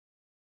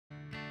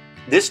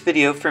This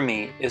video for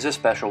me is a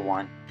special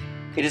one.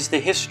 It is the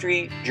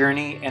history,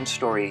 journey, and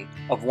story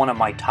of one of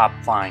my top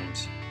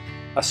finds,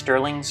 a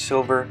Sterling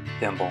Silver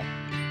Thimble.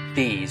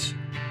 These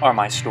are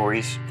my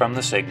stories from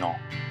the Signal.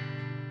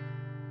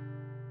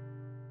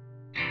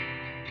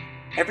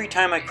 Every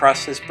time I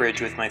cross this bridge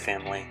with my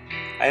family,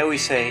 I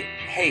always say,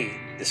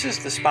 "Hey, this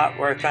is the spot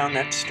where I found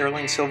that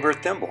Sterling Silver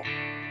Thimble."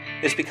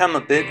 It's become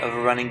a bit of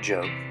a running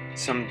joke,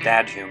 some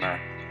dad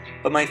humor,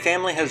 but my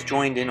family has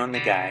joined in on the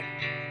gag,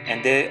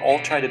 and they all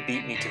try to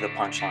beat me to the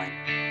punchline.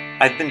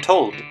 I've been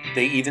told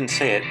they even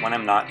say it when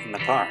I'm not in the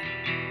car.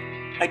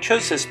 I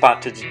chose this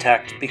spot to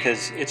detect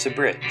because it's a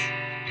bridge,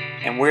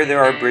 and where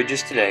there are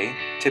bridges today,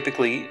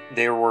 typically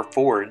there were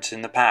fords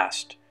in the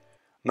past.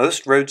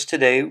 Most roads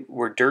today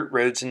were dirt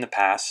roads in the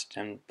past,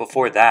 and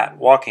before that,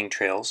 walking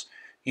trails,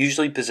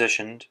 usually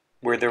positioned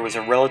where there was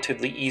a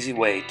relatively easy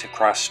way to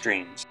cross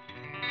streams.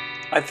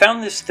 I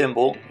found this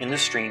thimble in the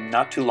stream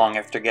not too long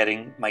after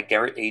getting my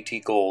Garret AT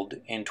Gold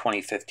in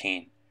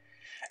 2015.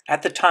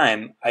 At the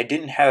time, I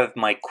didn't have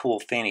my cool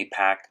fanny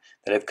pack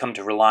that I've come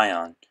to rely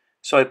on,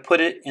 so I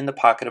put it in the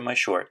pocket of my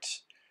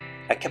shorts.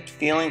 I kept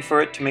feeling for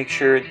it to make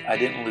sure I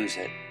didn't lose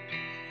it.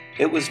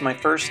 It was my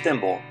first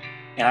thimble,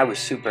 and I was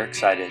super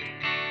excited.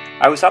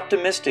 I was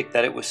optimistic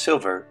that it was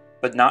silver,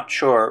 but not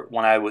sure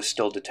when I was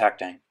still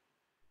detecting.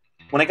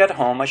 When I got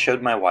home, I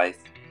showed my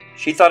wife.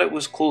 She thought it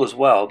was cool as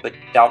well, but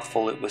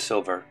doubtful it was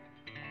silver.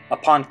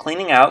 Upon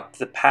cleaning out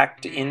the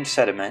packed-in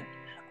sediment,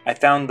 I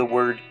found the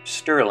word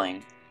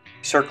Sterling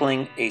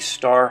circling a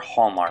star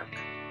hallmark.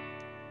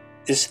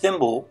 This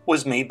thimble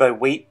was made by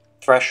Waite,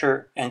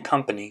 Thresher and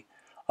Company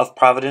of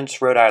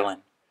Providence, Rhode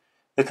Island.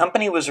 The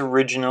company was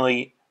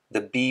originally the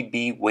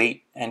B.B.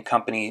 Waite and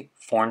Company,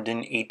 formed in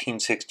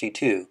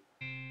 1862.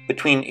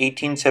 Between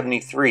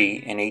 1873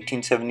 and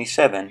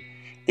 1877,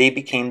 they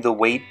became the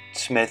Waite,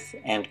 Smith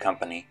and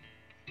Company.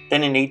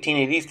 Then in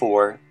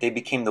 1884, they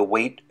became the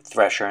Waite,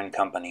 Thresher and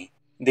Company.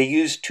 They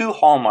used two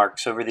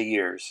hallmarks over the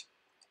years.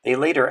 They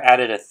later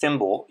added a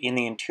thimble in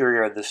the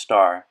interior of the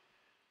star.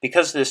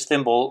 Because this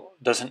thimble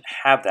doesn't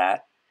have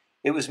that,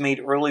 it was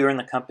made earlier in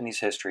the company's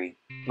history,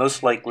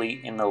 most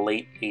likely in the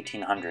late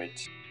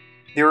 1800s.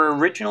 Their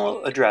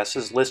original address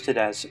is listed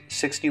as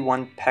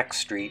 61 Peck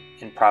Street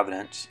in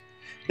Providence.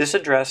 This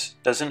address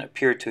doesn't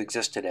appear to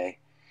exist today.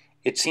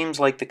 It seems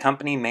like the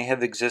company may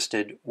have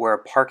existed where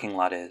a parking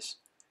lot is.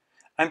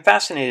 I'm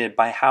fascinated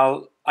by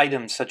how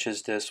items such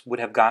as this would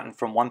have gotten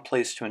from one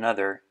place to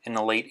another in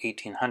the late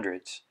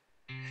 1800s.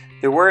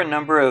 There were a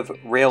number of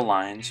rail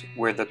lines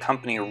where the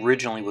company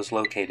originally was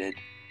located.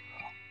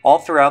 All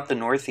throughout the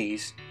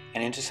Northeast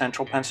and into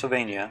central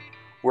Pennsylvania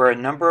were a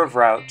number of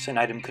routes an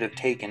item could have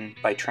taken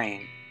by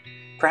train.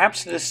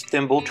 Perhaps this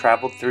thimble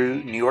traveled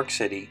through New York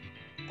City,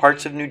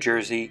 parts of New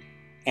Jersey,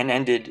 and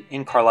ended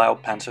in Carlisle,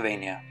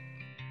 Pennsylvania.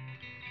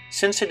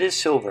 Since it is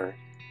silver,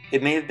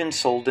 it may have been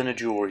sold in a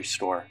jewelry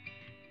store.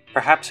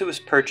 Perhaps it was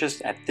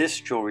purchased at this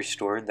jewelry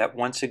store that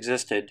once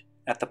existed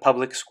at the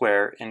public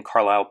square in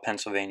Carlisle,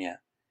 Pennsylvania.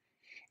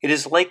 It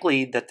is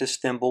likely that this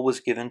thimble was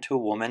given to a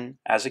woman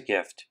as a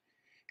gift.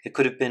 It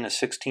could have been a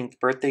 16th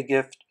birthday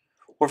gift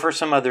or for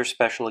some other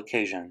special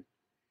occasion.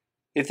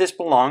 If this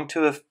belonged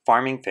to a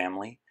farming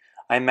family,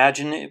 I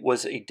imagine it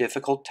was a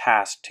difficult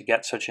task to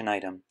get such an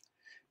item.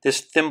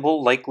 This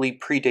thimble likely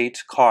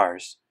predates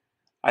cars.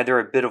 Either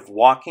a bit of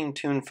walking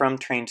to and from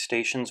train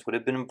stations would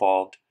have been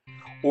involved,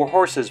 or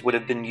horses would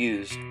have been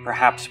used,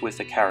 perhaps with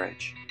a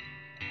carriage.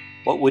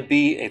 What would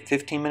be a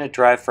 15-minute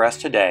drive for us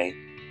today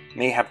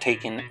may have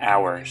taken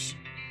hours.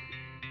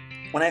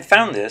 When I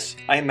found this,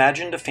 I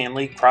imagined a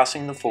family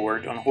crossing the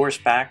ford on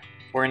horseback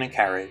or in a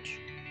carriage.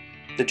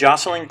 The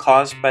jostling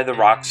caused by the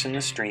rocks in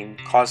the stream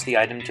caused the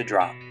item to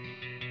drop.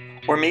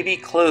 Or maybe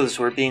clothes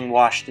were being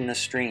washed in the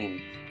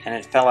stream and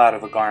it fell out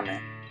of a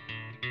garment.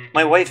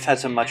 My wife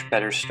has a much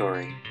better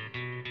story.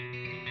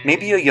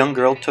 Maybe a young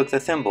girl took the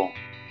thimble.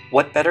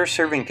 What better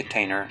serving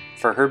container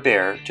for her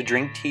bear to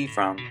drink tea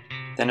from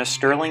than a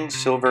sterling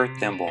silver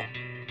thimble?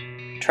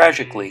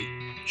 Tragically,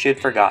 she had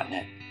forgotten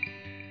it.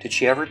 Did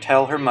she ever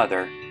tell her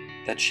mother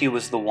that she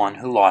was the one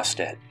who lost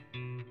it?